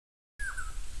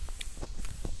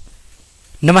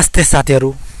नमस्ते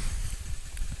साथीहरु,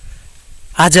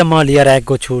 आज म लिएर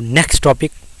आएको छु नेक्स्ट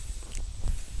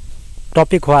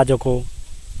टपिक हो आजको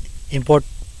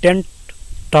important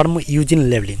term use in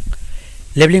labelling.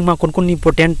 लेबलिङमा कुन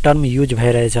इम्पोर्टेन्ट टर्म युज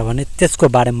भइरहेछ भने त्यसको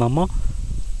बारेमा म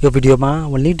यो भिडियोमा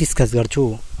ओन्ली डिस्कस गर्छु।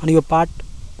 अनि यो पार्ट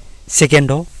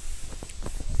सेकेन्ड हो।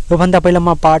 यो भन्दा पहिला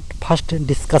म पार्ट फर्स्ट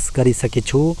डिस्कस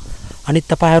गरिसकेछु। अनि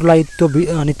तपाईहरुलाई त्यो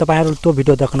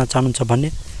भिडियो देख्न चाहनुहुन्छ भने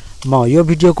म यो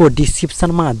भिडियोको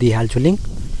डिस्क्रिप्सनमा दिइहाल्छु लिंक,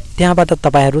 त्यहाँबाट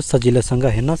तपाईहरु सजिलोसँग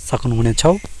हेर्न सक्नुहुनेछ।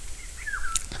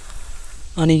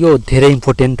 अनि यो धेरै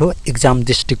इम्पोर्टेन्ट हो एक्जाम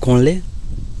दृष्टिकोणले,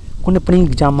 कुनै पनि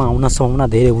एक्जाममा आउन सम्भावना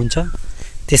धेरै हुन्छ,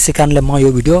 त्यसैकारणले म यो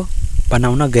भिडियो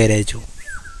बनाउन गइरहेछु।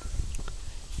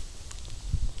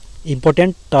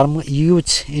 Important term use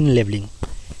in labelling.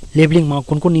 लेबलिङमा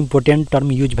कुन इम्पोर्टेन्ट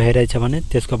टर्म युज भइरहेछ भने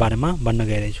त्यसको बारेमा भन्न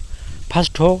गइरहेछु।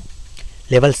 फर्स्ट हो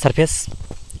लेभल सर्फेस,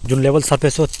 जुन लेभल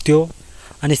सर्फेस हो त्यो।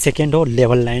 अनि सेकेन्ड हो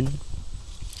लेभल लाइन।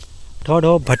 थर्ड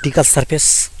हो vertical surface.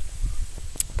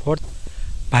 Fourth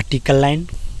vertical line.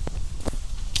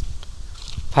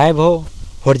 5 हो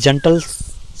होरिजेंटल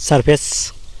सर्फेस।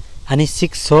 अनि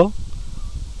 6 हो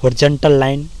होरिजेंटल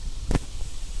लाइन।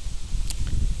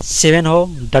 7 हो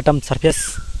डटम सर्फेस।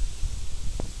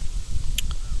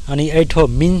 अनि 8 हो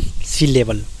मीन C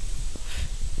level.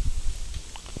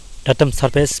 डटम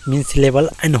surface, mean C level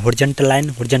and horizontal line,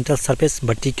 horizontal surface,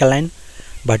 vertical line,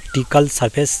 vertical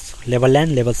surface, level line,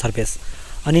 level surface.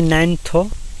 अनि 9th हो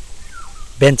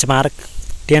benchmark.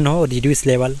 10 हो reduce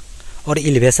level और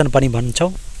एलिवेशन पनि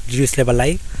भन्छौं रिड्यूस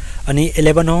लेवललाई। अनि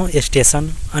 11 हो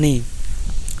स्टेशन। अनि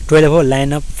 12 हो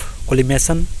लाइन अफ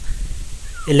कोलिमेशन।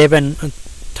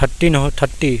 13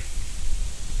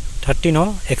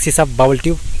 हो एक्सिस अफ बबल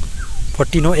ट्यूब।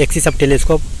 14 हो एक्सिस अफ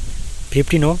टेलीस्कोप।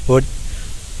 15 हो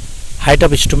हाइट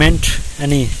अफ इंस्ट्रूमेंट।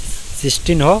 अनि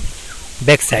 16 हो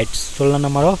बैक साइड। 16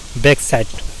 नंबर हो बैक साइड।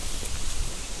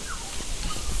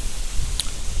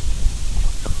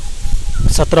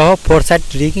 17 हो फोर साइड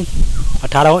रिगिंग।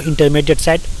 18 हो इंटरमीडिएट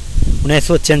साइड। 19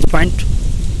 हो चेंज पॉइंट।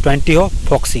 20 हो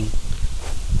फोक्सिंग।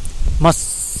 म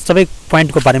सबै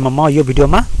पॉइंट को बारेमा म यो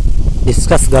भिडियोमा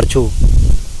डिस्कस गर्छु।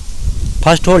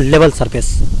 फर्स्ट हो लेवल सर्फेस।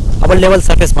 अब लेवल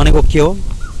सर्फेस भनेको के हो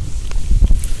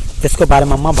त्यसको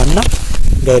बारेमा म भन्न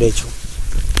गइरहेछु।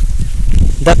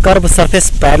 The curve surface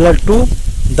parallel two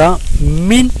the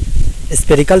mean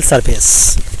spherical surface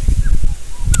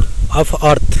of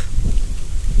earth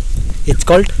is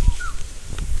called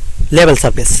level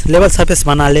surface. level surface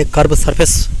भन्नाले कर्व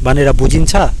सर्फेस भनेर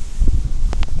बुझिन्छ,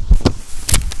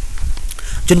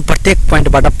 जुन प्रत्येक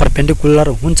पोइन्टबाट परपेंडिकुलर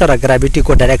हुन्छ र ग्रेभिटी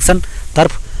को डाइरेक्सन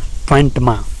तर्फ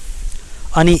पोइन्टमा।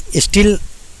 अनि स्टिल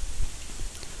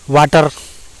वाटर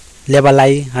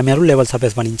लेभललाई हामीहरु लेभल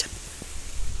सर्फेस भनिन्छ।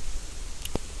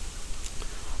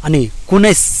 अनि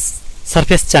कुनै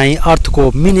सर्फेस चाहिँ अर्थ को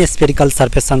मीन स्फेरिकल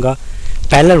सर्फेस सँग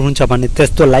पैरेलल हुन्छ भने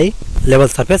त्यस्तोलाई लेवल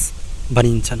सर्फेस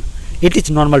भनिन्छन्। It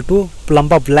is normal two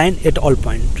plumb of line at all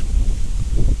point.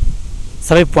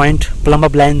 सबै पॉइंट प्लम्ब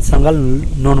अफ लाइन सँग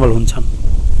नर्मल हुन्छन्।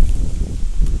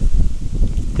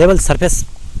 लेवल सर्फेस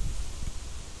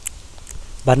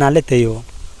भन्नाले त्यही हो।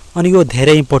 अनि यो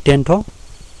धेरै इम्पोर्टेन्ट हो।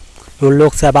 यो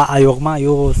लोकसेवा आयोगमा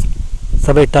यो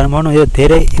सबै टर्म हो, यो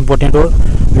धेरै इम्पोर्टेन्ट हो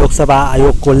लोकसेवा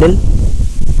आयोगको लेल।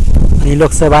 अनि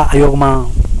लोकसेवा आयोगमा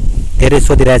धेरै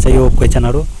सोधिरहेछ यो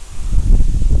क्वेशनहरु,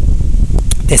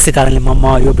 त्यसै कारणले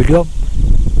म यो भिडियो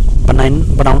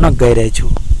बनाउन गइरहेछु।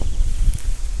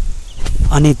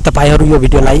 अनि तपाईहरु यो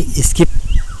भिडियोलाई स्किप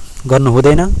गर्नु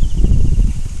हुँदैन,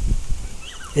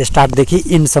 स्टार्ट देखि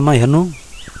एन्ड सम्म हेर्नु,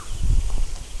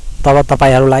 तब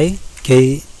तपाईहरुलाई केही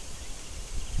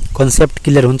कन्सेप्ट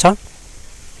क्लियर हुन्छ।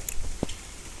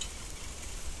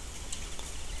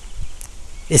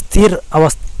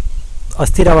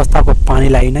 अस्थिर अवस्थाको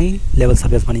पानीलाई नै लेवल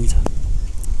सर्फेस भनिन्छ।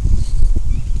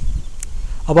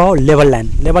 अब हो लेवल लाइन।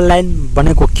 लेवल लाइन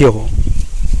भनेको के हो?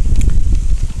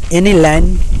 Any line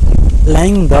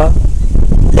lying the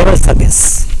level surface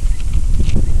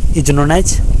is known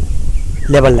as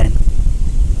level line.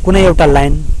 कुनै एउटा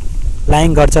लाइन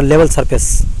लाइङ गर्छ लेवल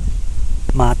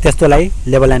सर्फेसमा, त्यस्तोलाई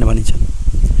लेवल लाइन भनिन्छ।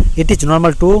 It is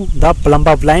normal two the plumb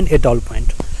of line at all point.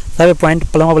 सबै point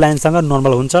plumb of line सँग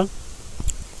normal हुन्छ।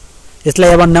 यसलाई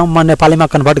अब म नेपालीमा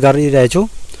कन्भर्ट गरिरहेछु।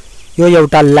 यो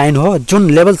एउटा लाइन हो जुन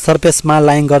लेवल सर्फेसमा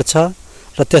लाइन गर्छ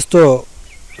र त्यस्तो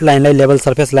लाइनलाई लेवल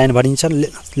सर्फेस लाइन भनिन्छ,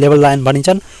 लेवल लाइन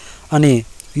भनिन्छन्। अनि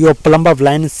यो प्लम्ब अफ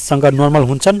लाइन सँग नर्मल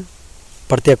हुन्छन्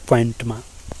प्रत्येक पॉइन्टमा।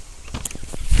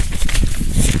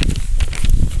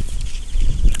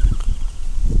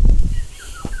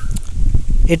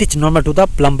 It is normal two the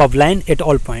plumb of line at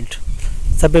all point.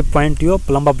 सबै पॉइंट यो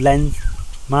प्लम्ब अफ लाइन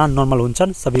मा नर्मल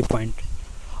हुन्छन् सबै पॉइंट।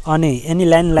 अनि any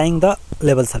line lying the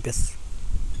level surface,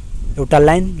 एउटा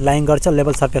लाइन लाइङ गर्छ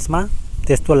लेभल सर्फेसमा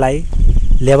त्यस्तोलाई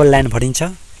लेभल लाइन भनिन्छ।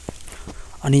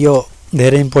 अनि यो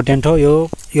धेरै इम्पोर्टेन्ट हो,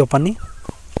 यो पनि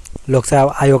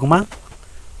लोकसेवा आयोगमा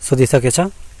सोधेको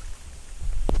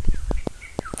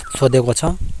छ।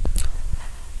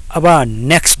 अब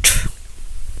नेक्स्ट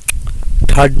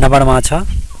थर्ड नम्बरमा छ,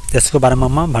 त्यसको बारेमा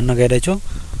म भन्न गइरहेछु।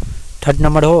 थर्ड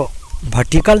नम्बर हो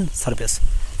भर्टिकल सर्फेस।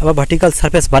 अब भर्टिकल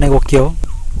सर्फेस भनेको के हो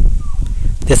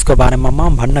त्यसको बारेमा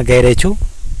म भन्न गइरहेछु।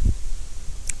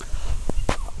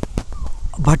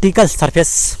 Vertical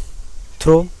surface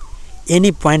through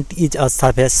any point is a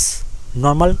surface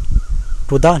normal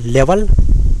to the level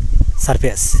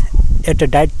surface at a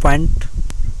that point.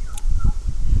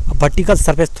 A vertical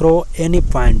surface through any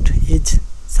point is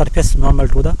surface normal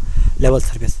to the level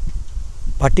surface.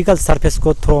 Vertical surface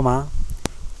को through मा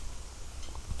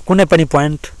कुनै पनि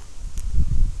point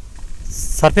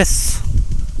surface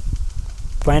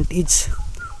point is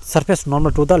surface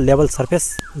normal to the level surface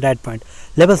that point.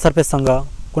 Level surface सँग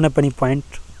कुनै पनि point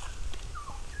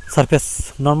surface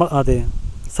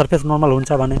normal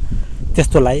हुन्छ भने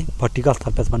त्यस्तोलाई भर्टिकल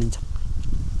सर्फेस भनिन्छ।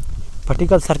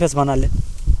 भर्टिकल सर्फेस भन्नाले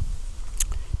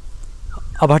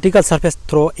a vertical surface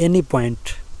throw any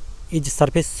point is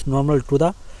surface normal to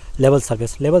the level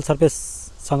surface. Level surface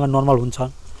सँग normal हुन्छ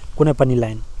कुनै पनि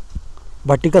लाइन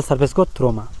भर्टिकल सर्फेस को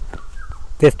थ्रोमा,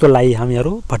 त्यस्तोलाई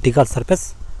हामीहरू भर्टिकल सर्फेस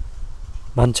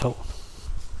भन्छौं।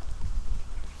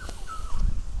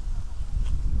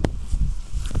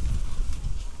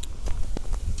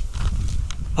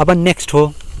 अब नेक्स्ट हो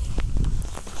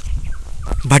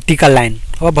भर्टिकल लाइन।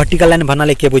 अब भर्टिकल लाइन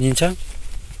भन्नाले के बुझिन्छ?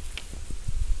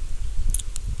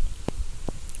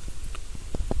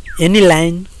 Any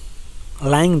line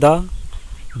lying the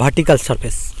vertical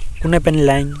surface, कुनै पनि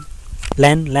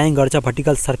लाइन लाइङ गर्छ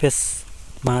भर्टिकल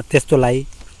सर्फेसमा त्यस्तोलाई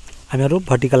हामीहरू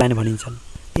भर्टिकल लाइन भनिन्छन्।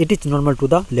 It is normal to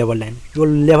the level line, यो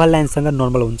लेभल लाइनसँग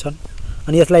नर्मल हुन्छन्।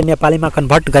 अनि यसलाई नेपालीमा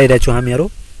कन्भर्ट गरिरहेछौँ हामीहरू।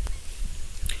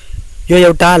 यो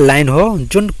एउटा लाइन हो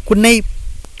जुन कुनै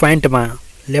पोइन्टमा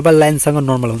लेभल लाइनसँग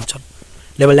नर्मल हुन्छन्,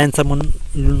 लेभल लाइनसँग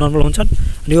नर्मल हुन्छन्।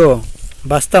 यो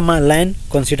वास्तवमा लाइन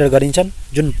कन्सिडर गरिन्छन्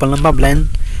जुन प्लम्ब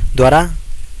लाइनद्वारा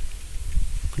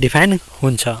डिफाइन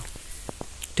हुन्छ।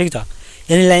 ठीक छ।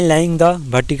 Any line lying the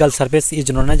vertical surface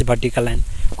is known as vertical line.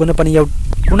 कुनै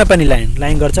पनि लाइन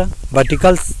लाइन गर्छ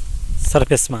भर्टिकल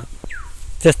सर्फेसमा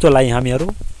त्यस्तोलाई हामीहरू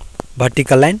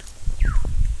भर्टिकल लाइन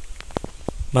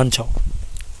भन्छौँ।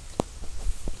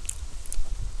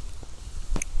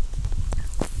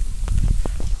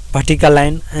 भर्टिकल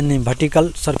लाइन अनि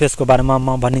भर्टिकल सर्फेस को बारेमा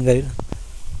म भन्ने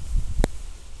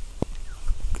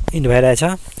भइरहेछ।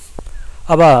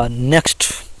 अब नेक्स्ट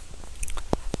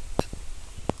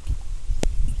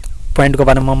पोइन्ट को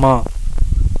बारेमा म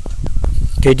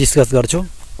केही डिस्कस गर्छु।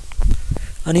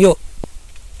 अनि यो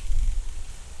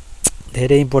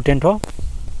धेरै इम्पोर्टेन्ट हो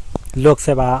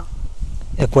लोकसेवा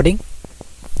एकोर्डिङ।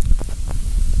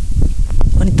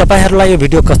 अनि तपाईहरुलाई यो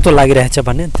भिडियो कस्तो लागिरहेछ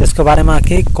भने त्यसको बारेमा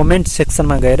केही कमेन्ट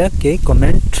सेक्सनमा गएर केही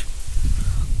कमेन्ट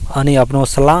अनि आफ्नो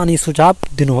सल्लाह अनि सुझाव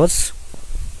दिनुहोस्।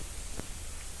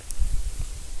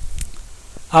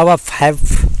 अब 5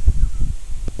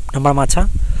 नम्बरमा छ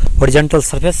होरिजोन्टल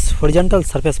सर्फेस। होरिजोन्टल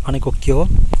सर्फेस भनेको के हो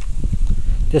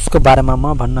त्यसको बारेमा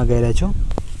म भन्न गइरहेछु।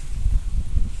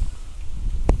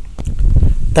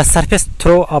 The surface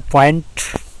throw a point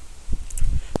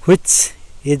which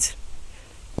is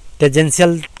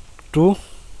tangential to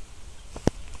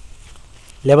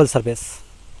level surface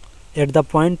at the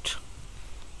point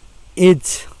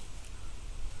is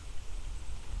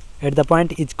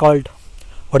called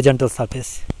horizontal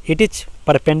surface. It is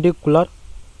perpendicular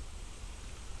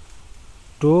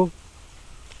to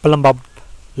plumb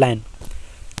line.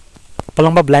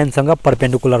 Plumb line सँग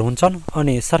perpendicular हुन्छन्।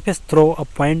 अनि surface through a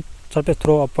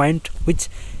point which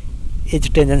is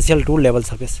tangential to level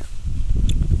surface.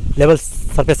 Level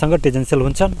surface सँग टेन्जेन्शियल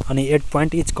हुन्छन् अनि at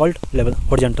point is called level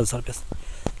होरिजोन्टल surface.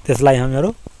 त्यसलाई हामीहरू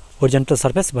होरिजोन्टल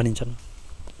surface भनिन्छन्।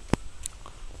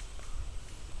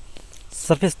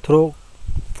 Surface throw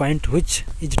point which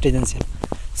is टेन्जेन्शियल।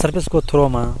 Surface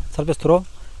throw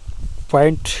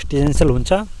point टेन्जेन्शियल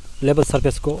हुन्छ लेभल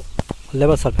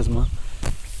सर्फेसमा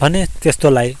भने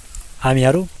त्यस्तोलाई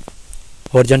हामीहरू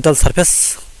होरिजोन्टल सर्फेस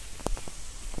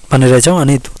भनिरहेछौँ।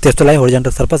 अनि त्यस्तोलाई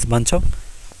होरिजोन्टल सर्फेस भन्छौँ।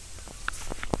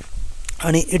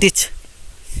 अनि it is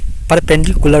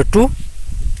perpendicular two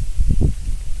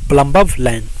plumb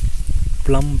line.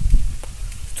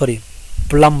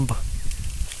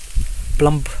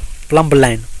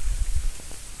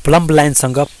 Plumb line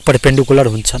सँग परपेंडिकुलर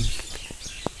हुन्छन्।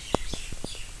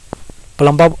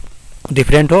 प्लम्ब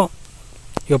डिफरेंट हो,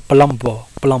 यो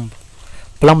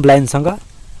प्लम्ब लाइन सँग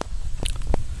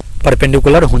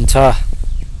परपेंडिकुलर हुन्छ।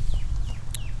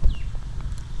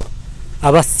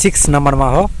 अब 6 नम्बरमा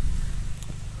हो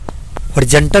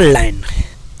होरिजेंटल लाइन।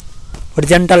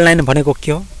 होरिजेंटल लाइन भनेको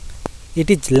के हो?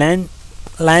 It is line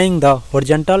lying the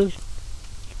horizontal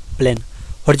plain.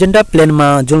 Horizontal plain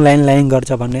में जुन लाइन लाइङ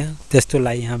गर्छ भने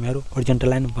त्यस्तोलाई हामीहरू होरिजेंटल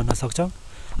लाइन भन्न सक्छौं।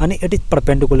 अनि it is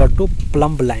perpendicular two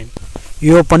plumb line.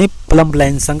 यो पनि प्लम्ब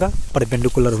लाइनसँग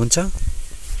परपेंडिकुलर हुन्छ।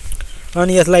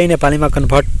 अनि यसलाई नेपालीमा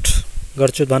कन्भर्ट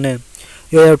गर्छु भने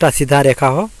यो एउटा सीधा रेखा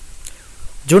हो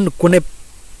जुन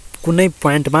कुनै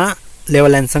पोइन्टमा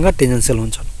लेभल लाइनसँग टेन्जेन्शियल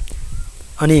हुन्छ।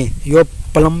 अनि यो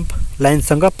प्लम्ब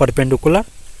लाइनसँग परपेंडिकुलर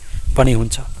पनि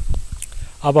हुन्छ।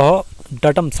 अब हो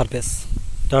डटम सर्फेस।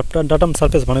 डटम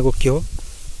सर्फेस भनेको के हो?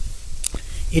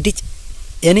 It is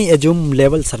any assume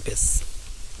level surface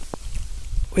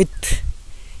with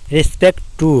respect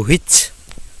to which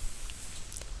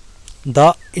the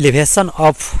elevation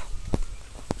of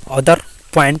other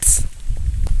points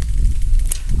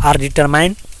are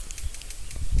determined.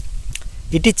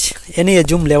 It is any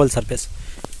assumed level surface.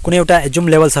 कुनै एउटा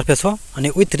assumed level surface हो अनि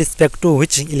with respect to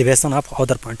which elevation of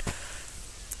other point,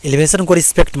 elevation को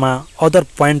respect मा other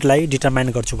point लाई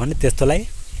determine गर्छु भने त्यस्तोलाई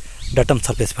डटम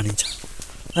सर्फेस भनिन्छ।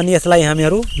 अनि यसलाई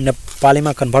हामीहरू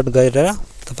नेपालीमा कन्भर्ट गरेर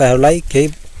तपाईहरुलाई केही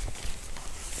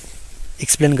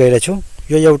एक्सप्लेन गरिरहेछु।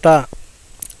 यो एउटा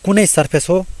कुनै सर्फेस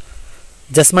हो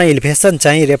जसमा एलिभेसन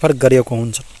चाहिँ रेफर गरिएको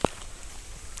हुन्छ।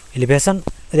 एलिभेसन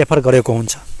रेफर गरेको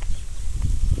हुन्छ।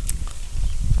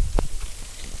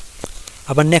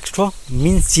 अब नेक्स्ट हो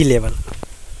मीन सी लेभल।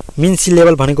 मीन सी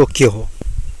लेभल भनेको के हो?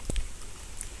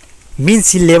 मीन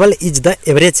C level is the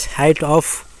average height of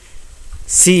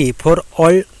C for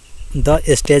all the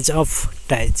stage of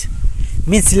ties.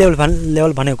 Mean C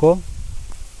level भनेको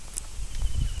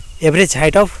average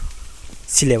height of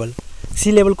C level.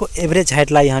 C level को average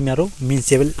हाइटलाई हामीहरू मीन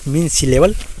सी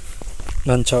लेभल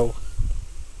भन्छौं।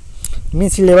 मीन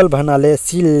C level भन्नाले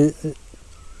C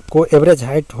को average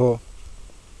height हो।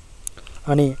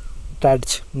 अनि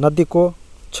tides नदीको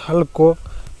छलको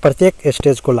प्रत्येक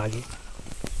स्टेजको लागि।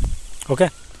 ओके।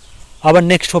 अब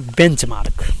नेक्स्ट हो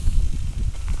बेन्चमार्क।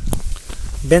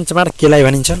 बेन्चमार्क केलाई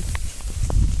भनिन्छ?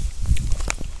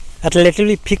 At a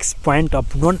relatively fixed point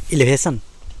of known elevation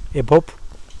above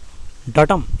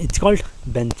datum is called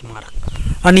benchmark.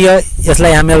 अनि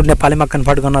यसलाई हामीहरू नेपालीमा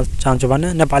कन्भर्ट गर्न चाहन्छु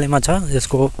भने नेपालीमा छ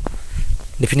यसको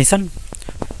डेफिनेसन।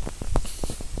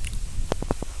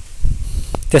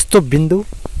 त्यस्तो बिन्दु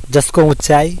जसको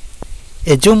उचाइ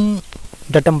एजुम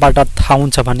डाटमबाट थाहा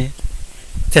हुन्छ भने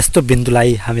त्यस्तो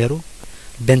बिन्दुलाई हामीहरू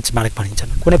बेन्चमार्क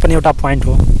भनिन्छन्। कुनै पनि एउटा पोइन्ट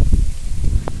हो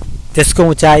त्यसको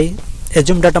उचाइ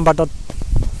एजुम डाटमबाट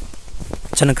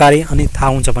जानकारी अनि थाहा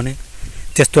हुन्छ भने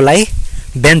त्यस्तोलाई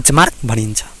बेन्चमार्क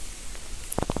भनिन्छ।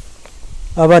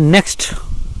 अब नेक्स्ट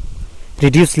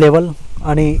रिड्युस लेभल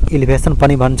अनि एलिभेसन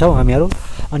पनि भन्छौं हामीहरू।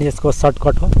 अनि यसको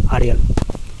सर्टकट हो आरएल।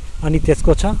 अनि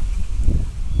त्यसको छ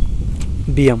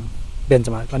बीएम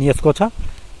बेन्चमार्क। अनि यसको छ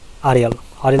RL.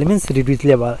 RL means reduce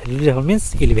level, reduce level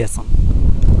means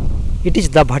elevation. It is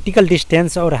the vertical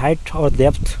distance और हाइट और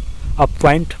depth of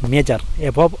point major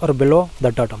above और बिलो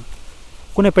द डाटम।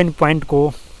 कुनै पनि पॉइंट को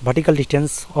वर्टिकल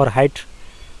डिस्टेंस और हाइट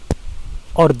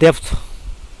और डेप्थ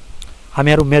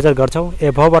हामीहरू मेजर गर्छौं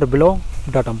एबव और बिलो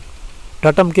डाटम।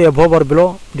 डाटम के एबव और बिलो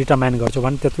डिटरमाइन गर्छौं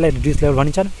भने त्यसलाई रिड्युस लेभल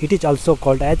भनिन्छ। It is also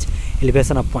called as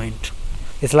elevation of point.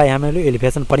 यसलाई हामीले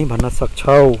एलिभेसन पनि भन्न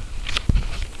सक्छौं।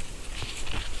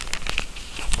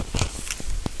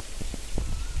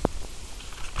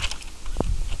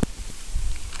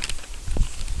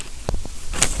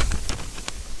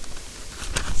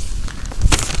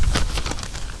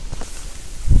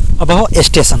 अब हो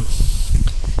स्टेशन।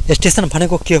 स्टेशन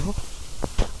भनेको के हो?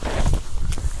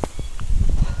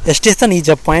 Station is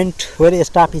a point where a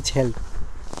stop is held.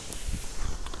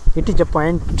 It is a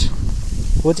point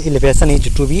whose elevation is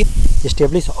to be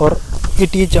established, or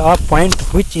it is a point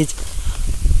which is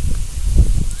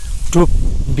to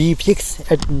be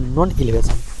fixed at known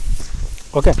elevation.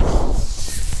 Okay.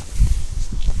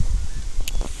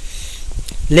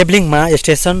 Labelling में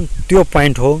station त्यो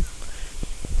point हो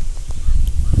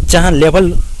जहाँ level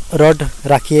rod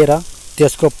राखिएर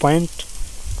त्यसको point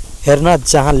हेर्न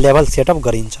जहाँ level setup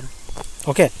गरिन्छ।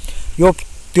 Okay. यो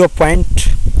त्यो पॉइंट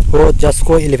हो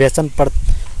जसको एलिभेसन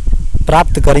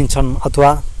प्राप्त गरिन्छन्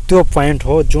अथवा त्यो पॉइंट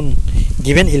हो जुन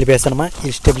गिवन एलिभेसन में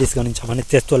इस्टेब्लिश गरिन्छ भने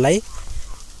त्यस्तोलाई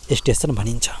स्टेशन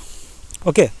भनिन्छ।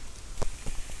 ओके।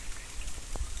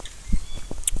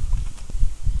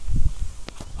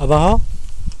 अब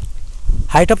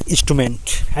height of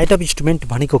instrument. Height of instrument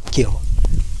भनेको के हो?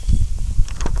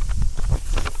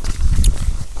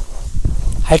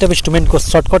 हाइट अफ इन्स्ट्रुमेन्ट को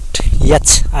सर्टकट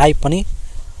एचआई पनि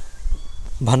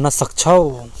भन्न सक्छौ।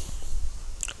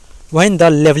 When the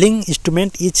leveling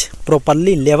instrument is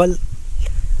properly level,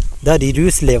 the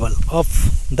reduced level of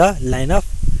the line of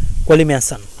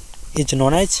collimation is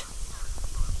known as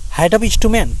height of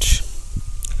instrument.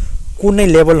 कुनै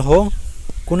level हो,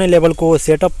 कुनै लेभल को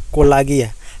सेटअप को लागि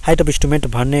हाइट अफ इन्स्ट्रुमेन्ट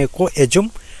भन्ने को एजुम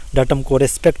डाटम को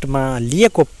रेस्पेक्ट मा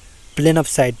लिएको प्लेन अफ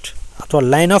साइट अथवा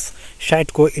लाइन अफ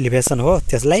साइट को एलिभेसन हो,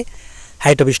 त्यसलाई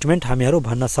हाइट अफ इन्स्ट्रुमेन्ट हामीहरू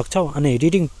भन्न सक्छौं। अनि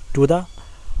reading to the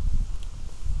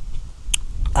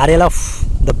RL of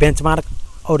the benchmark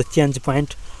or change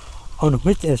point on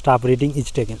which staff reading is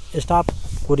taken. Staff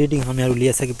को रिडिङ हामीहरू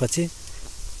लिइसकेपछि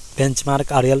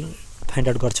बेन्चमार्क RL फाइन्ड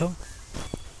आउट गर्छौं।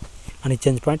 अनि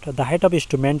change point the height of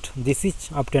instrument this is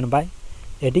obtain bye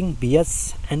adding BS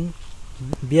and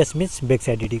BS means back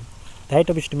side reading. The height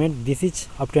of instrument this is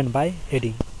obtain bye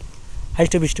adding.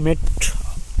 Height of instrument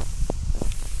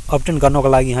obtain गर्नको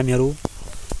लागि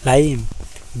हामीहरूलाई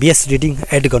BS reading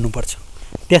add गर्नुपर्छ।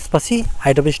 त्यसपछि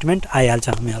height of instrument आइहाल्छ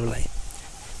हामीहरूलाई।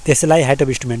 त्यसैलाई height of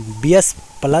instrument BS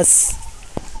plus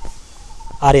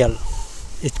RL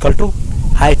equal to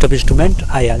height of instrument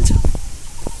आइहाल्छ।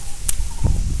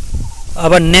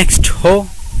 अब नेक्स्ट हो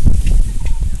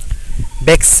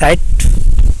बैक साइड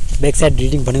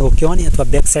रिडिङ भनेको के हो नि, अथवा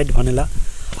बैक साइड भनेला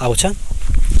आउँछ।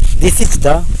 This is the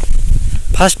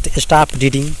first staff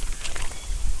reading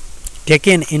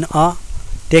taken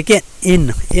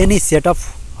in any setup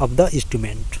of the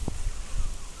instrument.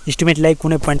 इन्स्ट्रुमेन्टलाई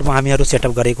कुनै पोइन्टमा हामीहरू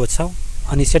सेटअप गरेको छौँ।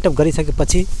 अनि सेटअप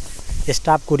गरिसकेपछि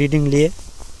स्टाफको रिडिङ लिए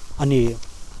अनि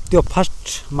त्यो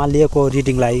फर्स्टमा लिएको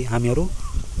रिडिङलाई हामीहरू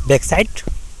बैक साइड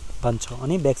भन्छौँ।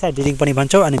 अनि बैक साइड रिडिङ पनि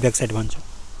भन्छौँ अनि बैक साइड भन्छौँ।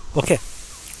 Okay,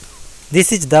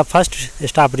 this is the first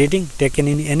staff reading taken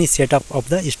in any setup of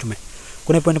the instrument.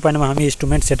 कुनै पनि पोइन्टमा हामी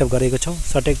इन्स्ट्रुमेन्ट सेटअप गरेको छौँ।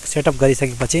 सेटअप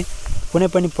गरिसकेपछि कुनै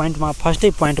पनि पोइन्टमा फर्स्टै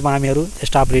पोइन्टमा हामीहरू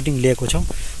स्टाफ रिडिङ लिएको छौँ,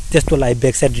 त्यस्तोलाई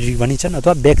बैक साइड रिडिङ भनिन्छन्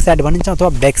अथवा बैक साइड भनिन्छ अथवा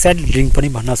बैक साइड रिडिङ पनि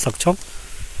भन्न सक्छौँ।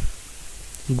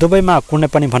 दुवैमा कुनै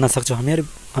पनि भन्न सक्छौँ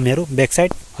हामीहरू बैक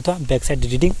साइड अथवा बैक साइड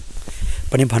रिडिङ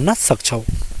पनि भन्न सक्छौँ।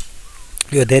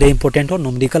 यो धेरै इम्पोर्टेन्ट हो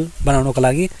न्युमेरिकल बनाउनको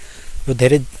लागि।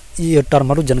 यो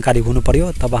टर्महरू जानकारी हुनु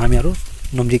पर्यो, तब हामीहरू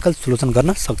न्युमेरिकल सोलुसन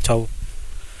गर्न सक्छौँ।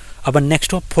 अब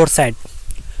नेक्स्ट हो फोर साइड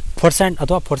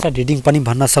अथवा फोर साइड रिडिङ पनि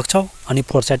भन्न सक्छौँ अनि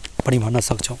फोर साइड पनि भन्न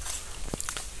सक्छौँ।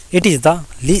 It is the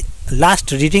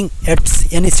last reading at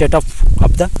any setup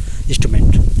of the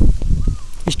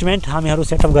instrument हामीहरू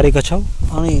सेटअप गरेको छौँ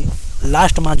अनि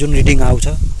लास्टमा जुन रिडिङ आउँछ,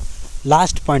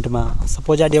 लास्ट पोइन्टमा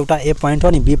सपोज एउटा ए पोइन्ट हो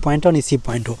नि, बी पोइन्ट हो नि, सी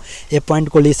पोइन्ट हो। ए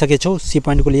पोइन्टको लिइसकेछौँ, C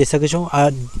पोइन्टको लिइसकेछौँ,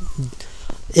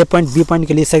 A point be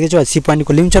पोइन्टको लिइसकेछौँ, C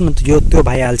पोइन्टको लिन्छ नि, त्यो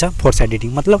भइहाल्छ फोर साइड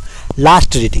रिडिङ। मतलब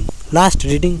last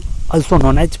reading also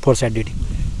known as four side reading.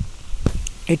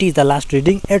 It is the last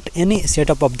reading at any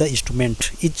setup of the instrument.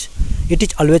 It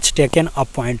is always taken a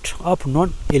point of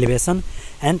known elevation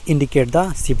and indicate the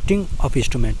shifting of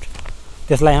instrument.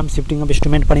 त्यसलाई हम शिफ्टिङ of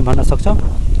instrument पनि भन्न सक्छौँ,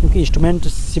 क्योंकि instrument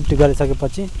shift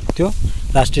गरिसकेपछि त्यो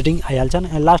last reading आइहाल्छन्।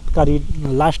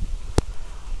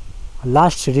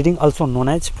 Last reading also नोन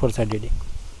as four side reading.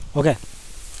 Okay.